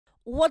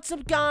What's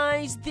up,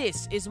 guys?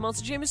 This is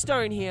Monster Jam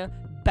Stone here,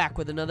 back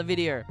with another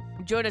video.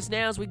 Join us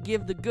now as we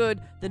give the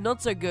good, the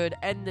not so good,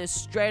 and the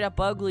straight up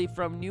ugly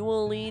from New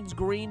Orleans,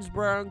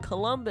 Greensboro, and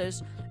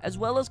Columbus, as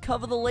well as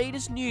cover the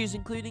latest news,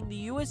 including the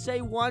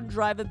USA-1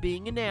 driver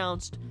being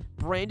announced,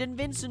 Brandon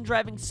Vinson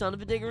driving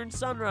Son-Uva-Digger and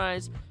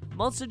Sunrise,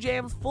 Monster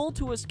Jam's full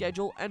tour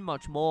schedule, and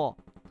much more.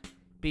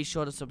 Be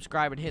sure to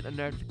subscribe and hit the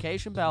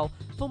notification bell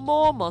for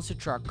more Monster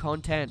Truck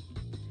content.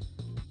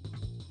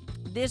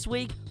 This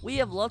week, we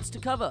have lots to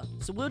cover,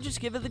 so we'll just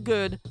give it the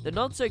good, the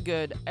not so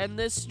good, and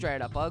the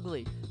straight up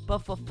ugly. But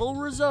for full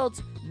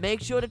results, make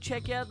sure to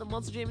check out the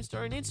Monster Jam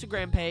Stone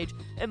Instagram page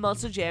and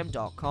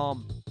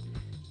monsterjam.com.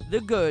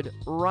 The good,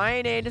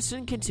 Ryan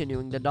Anderson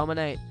continuing to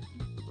dominate.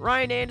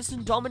 Ryan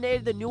Anderson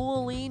dominated the New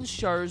Orleans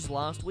shows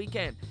last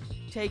weekend,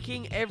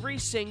 taking every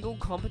single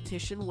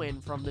competition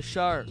win from the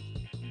show.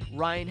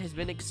 Ryan has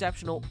been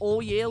exceptional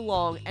all year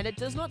long, and it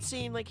does not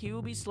seem like he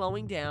will be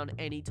slowing down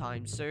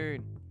anytime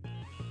soon.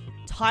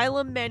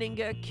 Tyler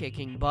Menninger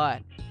kicking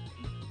butt.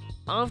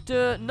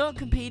 After not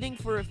competing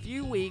for a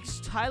few weeks,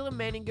 Tyler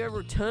Menninger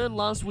returned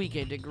last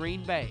weekend to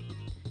Green Bay.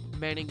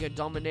 Menninger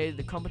dominated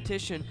the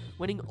competition,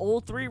 winning all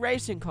 3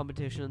 racing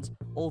competitions,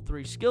 all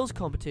 3 skills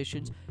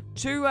competitions,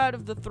 2 out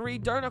of the 3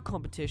 donut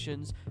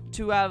competitions,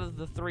 2 out of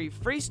the 3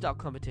 freestyle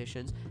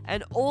competitions,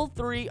 and all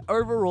 3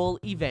 overall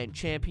event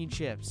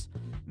championships.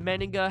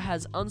 Menninger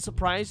has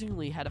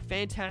unsurprisingly had a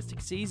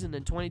fantastic season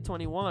in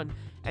 2021,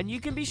 and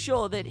you can be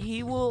sure that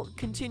he will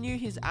continue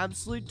his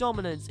absolute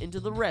dominance into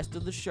the rest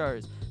of the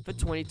shows for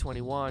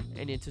 2021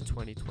 and into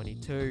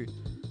 2022.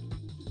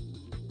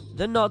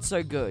 The not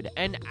so good,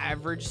 an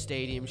average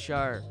stadium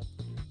show.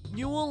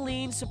 New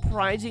Orleans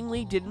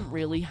surprisingly didn't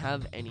really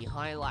have any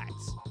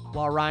highlights.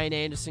 While Ryan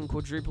Anderson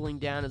quadrupling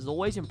down is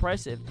always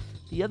impressive,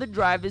 the other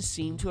drivers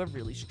seem to have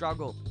really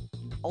struggled.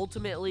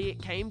 Ultimately,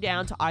 it came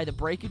down to either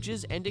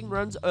breakages ending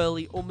runs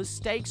early or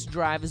mistakes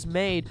drivers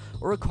made,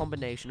 or a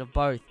combination of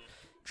both.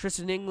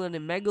 Tristan England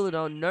in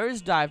Megalodon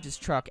nosedived his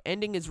truck,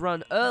 ending his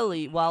run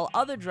early, while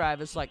other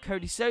drivers like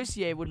Cody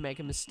Saucier would make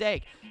a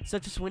mistake,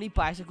 such as when he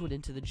bicycled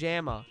into the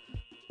jammer.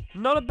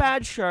 Not a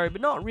bad show,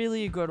 but not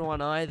really a good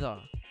one either.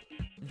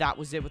 That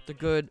was it with the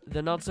good,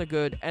 the not so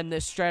good, and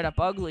the straight up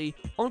ugly.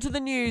 Onto the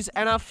news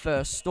and our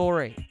first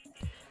story.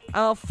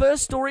 Our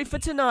first story for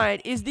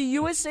tonight is the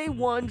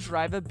USA-1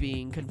 driver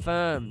being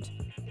confirmed.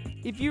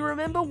 If you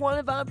remember one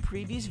of our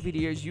previous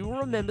videos, you will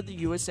remember the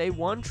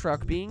USA-1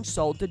 truck being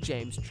sold to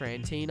James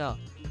Trantina.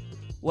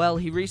 Well,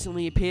 he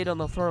recently appeared on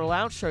the Throttle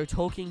Out show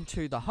talking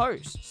to the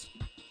hosts.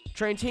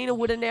 Trantina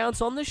would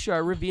announce on the show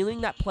revealing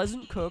that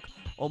Pleasant Cook,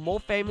 or more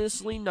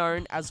famously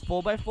known as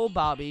 4x4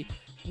 Barbie,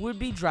 would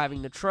be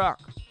driving the truck.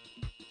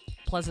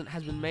 Pleasant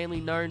has been mainly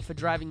known for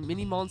driving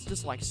mini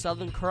monsters like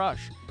Southern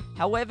Crush.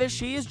 However,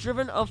 she has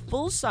driven a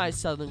full-size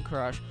Southern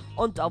Crush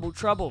on Double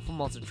Trouble for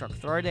Monster Truck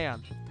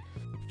Throwdown.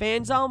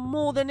 Fans are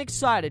more than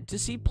excited to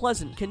see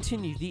Pleasant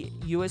continue the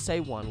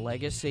USA-1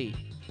 legacy.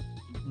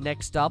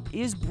 Next up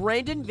is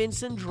Brandon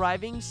Vinson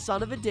driving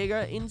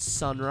Son-Uva-Digger in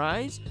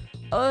Sunrise.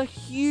 A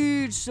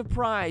huge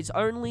surprise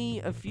only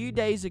a few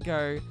days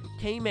ago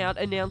came out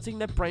announcing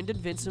that Brandon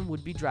Vinson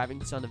would be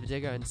driving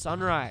Son-Uva-Digger in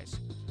Sunrise.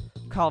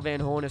 Carl Van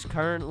Horn is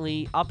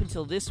currently, up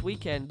until this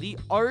weekend, the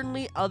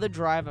only other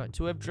driver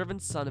to have driven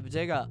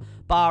Son-Uva-Digger,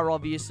 bar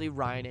obviously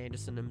Ryan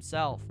Anderson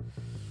himself.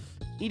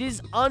 It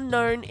is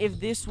unknown if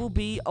this will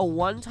be a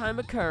one-time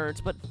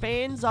occurrence, but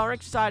fans are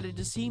excited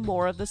to see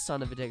more of the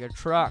Son-Uva-Digger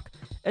truck,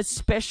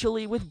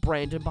 especially with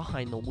Brandon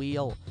behind the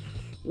wheel.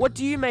 What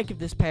do you make of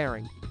this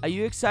pairing? Are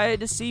you excited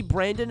to see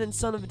Brandon and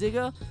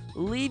Son-Uva-Digger?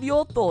 Leave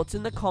your thoughts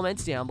in the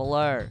comments down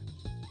below.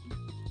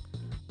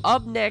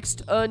 Up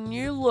next, a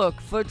new look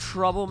for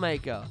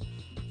Troublemaker.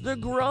 The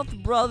Groth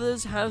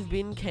brothers have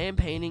been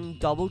campaigning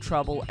Double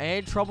Trouble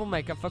and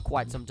Troublemaker for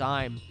quite some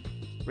time.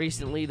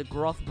 Recently, the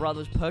Groth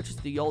brothers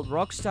purchased the old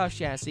Rockstar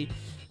chassis,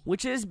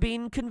 which has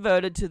been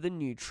converted to the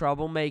new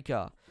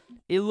Troublemaker.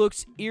 It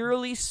looks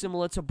eerily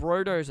similar to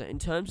Brodozer in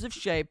terms of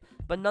shape,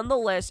 but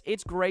nonetheless,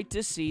 it's great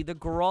to see the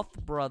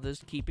Groth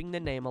brothers keeping the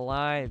name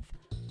alive.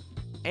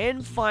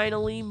 And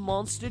finally,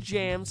 Monster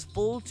Jam's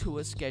full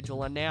tour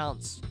schedule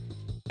announced.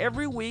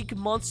 Every week,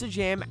 Monster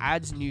Jam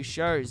adds new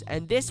shows,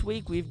 and this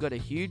week we've got a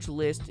huge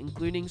list,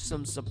 including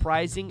some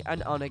surprising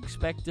and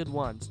unexpected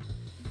ones.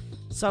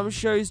 Some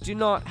shows do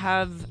not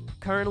have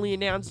currently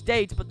announced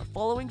dates, but the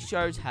following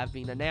shows have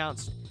been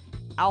announced: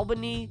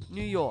 Albany,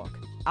 New York;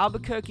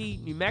 Albuquerque,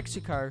 New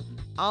Mexico;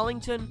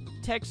 Arlington,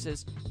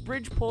 Texas;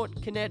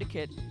 Bridgeport,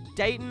 Connecticut;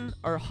 Dayton,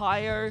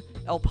 Ohio;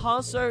 El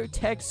Paso,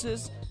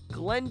 Texas;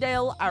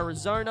 Glendale,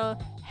 Arizona;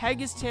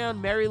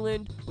 Hagerstown,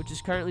 Maryland, which is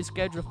currently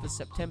scheduled for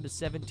September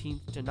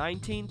 17th to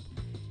 19th,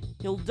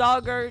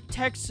 Hidalgo,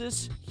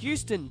 Texas;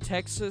 Houston,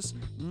 Texas;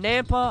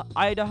 Nampa,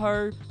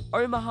 Idaho;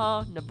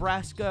 Omaha,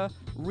 Nebraska;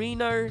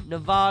 Reno,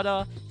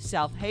 Nevada;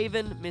 South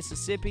Haven,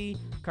 Mississippi,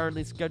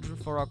 currently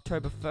scheduled for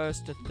October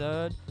 1st to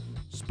 3rd,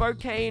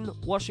 Spokane,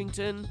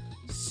 Washington;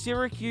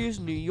 Syracuse,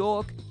 New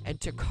York; and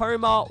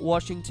Tacoma,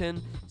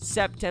 Washington,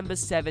 September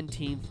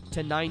 17th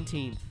to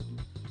 19th.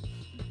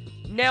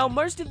 Now,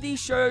 most of these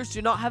shows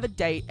do not have a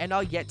date and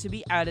are yet to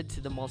be added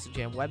to the Monster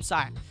Jam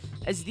website,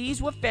 as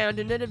these were found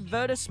in an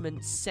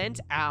advertisement sent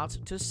out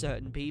to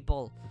certain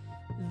people.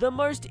 The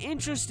most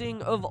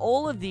interesting of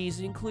all of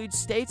these include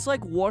states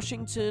like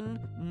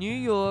Washington, New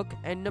York,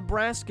 and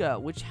Nebraska,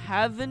 which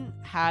haven't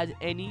had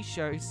any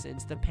shows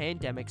since the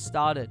pandemic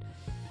started.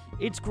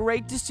 It's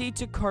great to see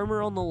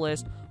Tacoma on the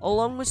list,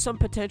 along with some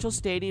potential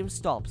stadium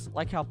stops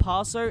like El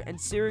Paso and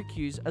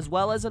Syracuse, as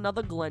well as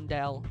another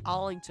Glendale,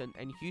 Arlington,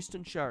 and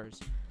Houston shows.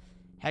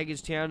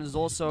 Hagerstown is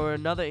also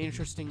another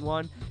interesting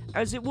one,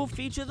 as it will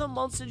feature the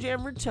Monster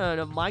Jam return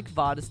of Mike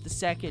Vardis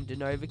II in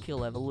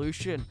Overkill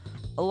Evolution,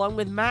 along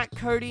with Matt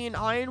Cody and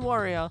Iron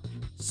Warrior,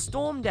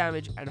 Storm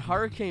Damage, and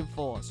Hurricane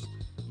Force.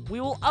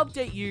 We will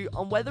update you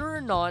on whether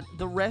or not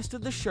the rest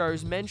of the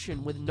shows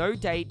mentioned with no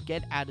date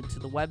get added to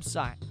the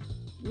website.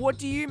 What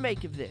do you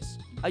make of this?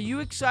 Are you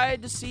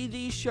excited to see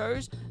these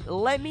shows?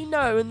 Let me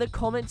know in the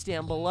comments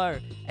down below,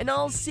 and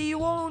I'll see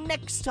you all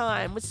next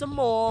time with some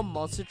more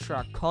Monster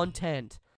Truck content.